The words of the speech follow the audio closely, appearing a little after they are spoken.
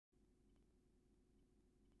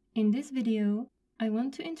In this video, I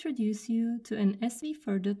want to introduce you to an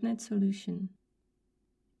SV4.NET solution.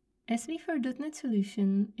 SV4.NET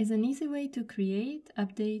solution is an easy way to create,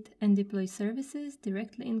 update, and deploy services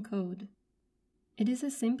directly in code. It is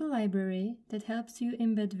a simple library that helps you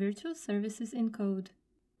embed virtual services in code.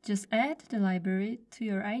 Just add the library to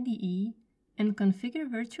your IDE and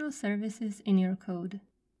configure virtual services in your code.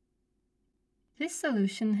 This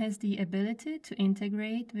solution has the ability to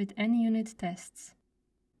integrate with any unit tests.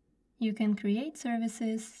 You can create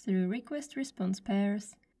services through request-response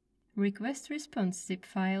pairs, request-response zip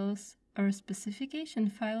files, or specification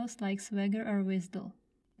files like Swagger or WSDL.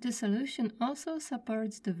 The solution also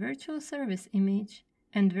supports the virtual service image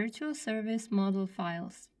and virtual service model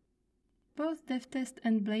files. Both DevTest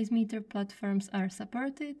and BlazeMeter platforms are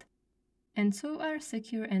supported, and so are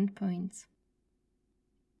secure endpoints.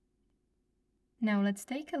 Now let's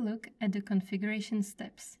take a look at the configuration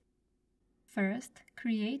steps. First,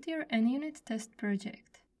 create your NUnit test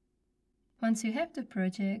project. Once you have the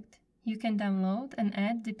project, you can download and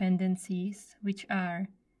add dependencies, which are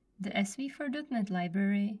the SV4.NET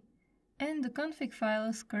library and the config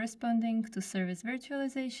files corresponding to service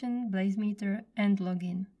virtualization, BlazeMeter, and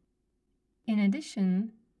login. In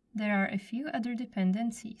addition, there are a few other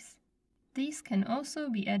dependencies. These can also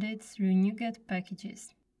be added through NuGet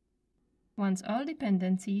packages. Once all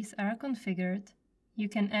dependencies are configured, you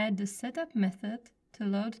can add the setup method to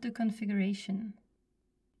load the configuration.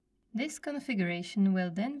 This configuration will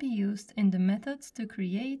then be used in the methods to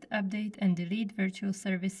create, update, and delete virtual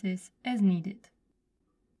services as needed.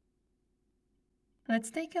 Let's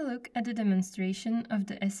take a look at the demonstration of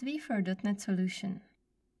the SV4.NET solution.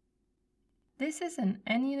 This is an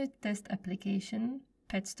NUnit test application,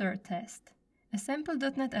 PetStore test, a sample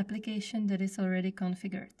 .NET application that is already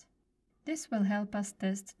configured. This will help us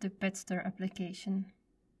test the PetStore application.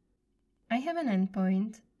 I have an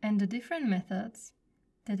endpoint and the different methods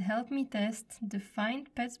that help me test the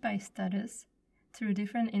find pets by status through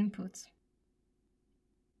different inputs.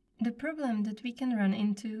 The problem that we can run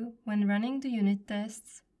into when running the unit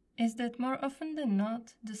tests is that more often than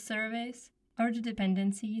not, the service or the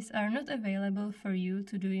dependencies are not available for you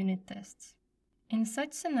to do unit tests. In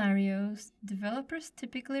such scenarios, developers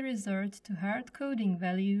typically resort to hard coding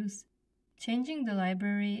values, changing the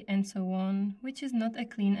library, and so on, which is not a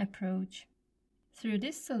clean approach. Through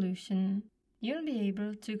this solution, you'll be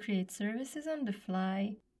able to create services on the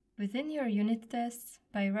fly within your unit tests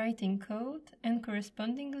by writing code and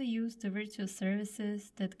correspondingly use the virtual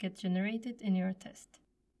services that get generated in your test.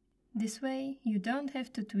 This way, you don't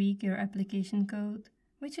have to tweak your application code,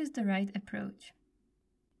 which is the right approach.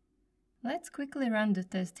 Let's quickly run the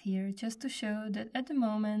test here just to show that at the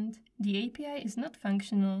moment, the API is not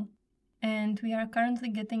functional and we are currently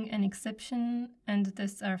getting an exception and the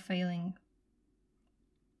tests are failing.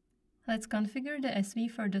 Let's configure the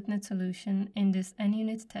SV4.NET solution in this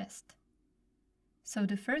NUnit test. So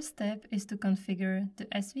the first step is to configure the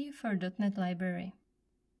SV4.NET library.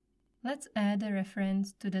 Let's add a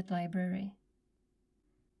reference to that library.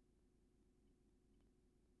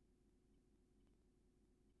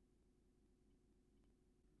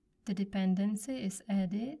 The dependency is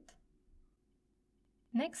added.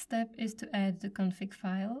 Next step is to add the config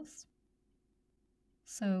files.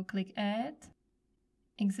 So click Add,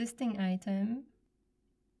 Existing item,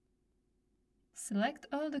 select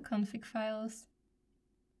all the config files,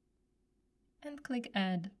 and click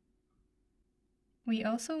Add. We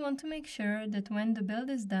also want to make sure that when the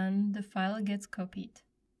build is done, the file gets copied.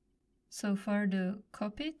 So for the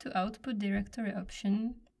Copy to Output Directory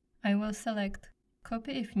option, I will select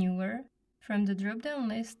Copy if newer from the drop-down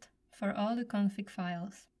list for all the config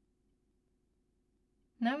files.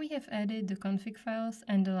 Now we have added the config files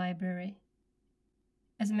and the library.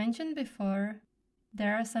 As mentioned before,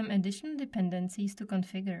 there are some additional dependencies to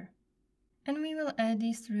configure. And we will add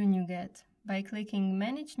these through NuGet by clicking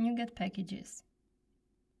Manage NuGet Packages.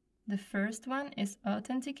 The first one is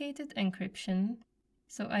Authenticated Encryption,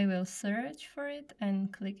 so I will search for it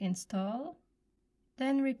and click Install.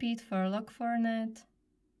 Then repeat for Log4net,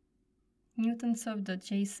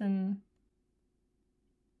 Newtonsoft.json,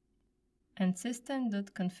 and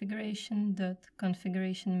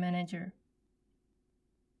system.configuration.configurationmanager.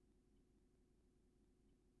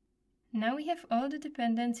 Now we have all the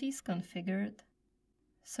dependencies configured,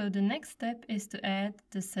 so the next step is to add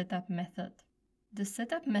the setup method. The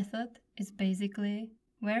setup method is basically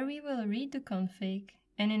where we will read the config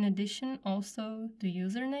and in addition also the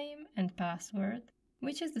username and password,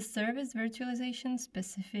 which is the service virtualization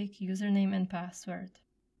specific username and password.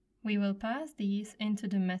 We will pass these into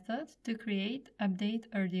the method to create,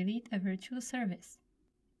 update, or delete a virtual service.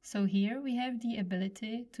 So here we have the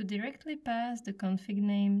ability to directly pass the config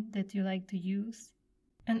name that you like to use,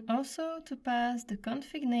 and also to pass the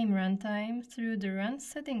config name runtime through the run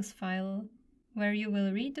settings file, where you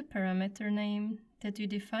will read the parameter name that you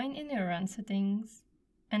define in your run settings,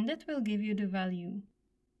 and that will give you the value.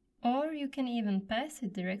 Or you can even pass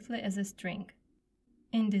it directly as a string.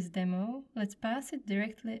 In this demo, let's pass it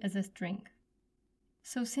directly as a string.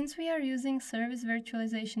 So since we are using service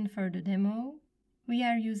virtualization for the demo, we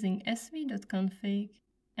are using sv.config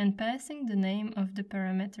and passing the name of the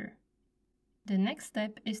parameter. The next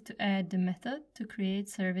step is to add the method to create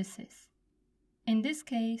services. In this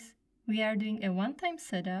case, we are doing a one-time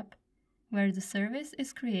setup where the service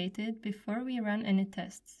is created before we run any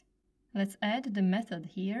tests. Let's add the method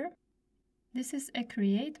here. This is a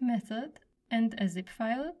create method and a zip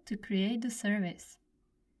file to create the service.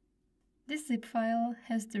 This zip file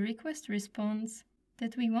has the request response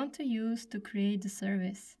that we want to use to create the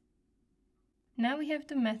service. Now we have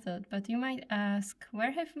the method, but you might ask,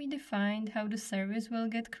 where have we defined how the service will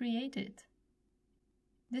get created?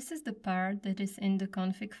 This is the part that is in the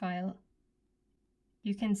config file.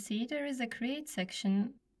 You can see there is a create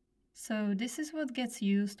section, so this is what gets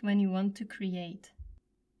used when you want to create.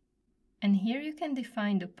 And here you can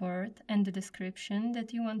define the port and the description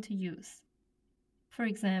that you want to use. For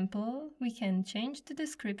example, we can change the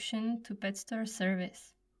description to pet store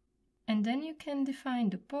service. And then you can define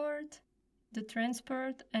the port, the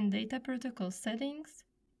transport and data protocol settings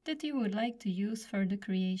that you would like to use for the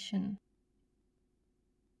creation.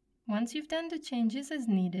 Once you've done the changes as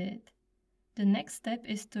needed, the next step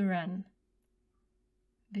is to run.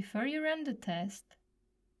 Before you run the test,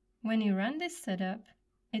 when you run this setup,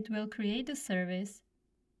 it will create the service,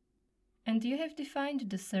 and you have defined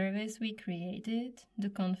the service we created, the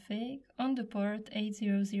config, on the port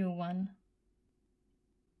 8001.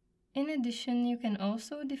 In addition, you can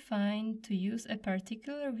also define to use a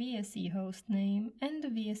particular VSE host name and the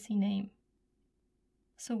VSE name.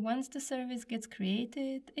 So once the service gets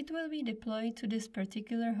created, it will be deployed to this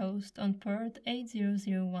particular host on port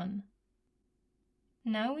 8001.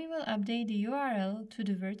 Now we will update the URL to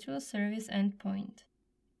the virtual service endpoint.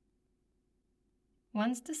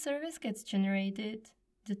 Once the service gets generated,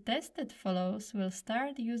 the test that follows will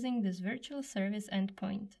start using this virtual service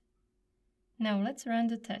endpoint. Now let's run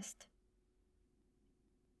the test.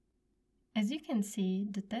 As you can see,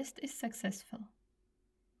 the test is successful.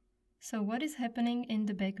 So what is happening in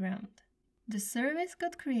the background? The service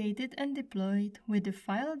got created and deployed with the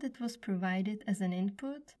file that was provided as an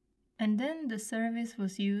input, and then the service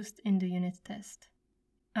was used in the unit test.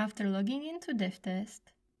 After logging into DevTest,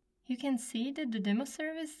 you can see that the demo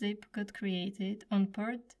service zip got created on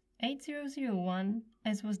port 8001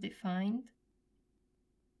 as was defined.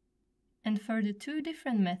 And for the two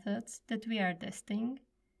different methods that we are testing,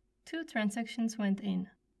 2 transactions went in.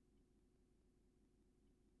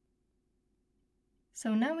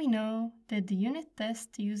 So now we know that the unit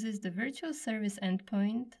test uses the virtual service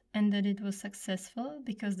endpoint and that it was successful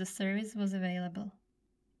because the service was available.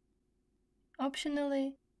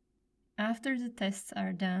 Optionally, after the tests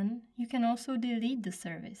are done, you can also delete the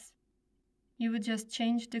service. You would just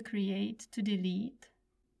change the create to delete,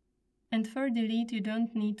 and for delete you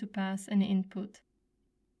don't need to pass an input.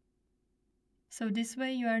 So this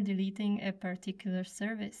way you are deleting a particular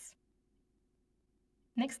service.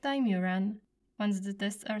 Next time you run, once the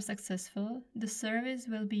tests are successful, the service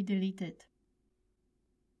will be deleted.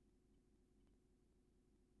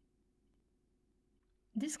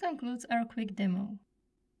 This concludes our quick demo.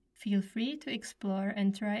 Feel free to explore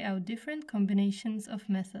and try out different combinations of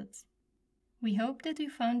methods. We hope that you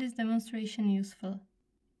found this demonstration useful.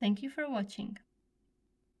 Thank you for watching.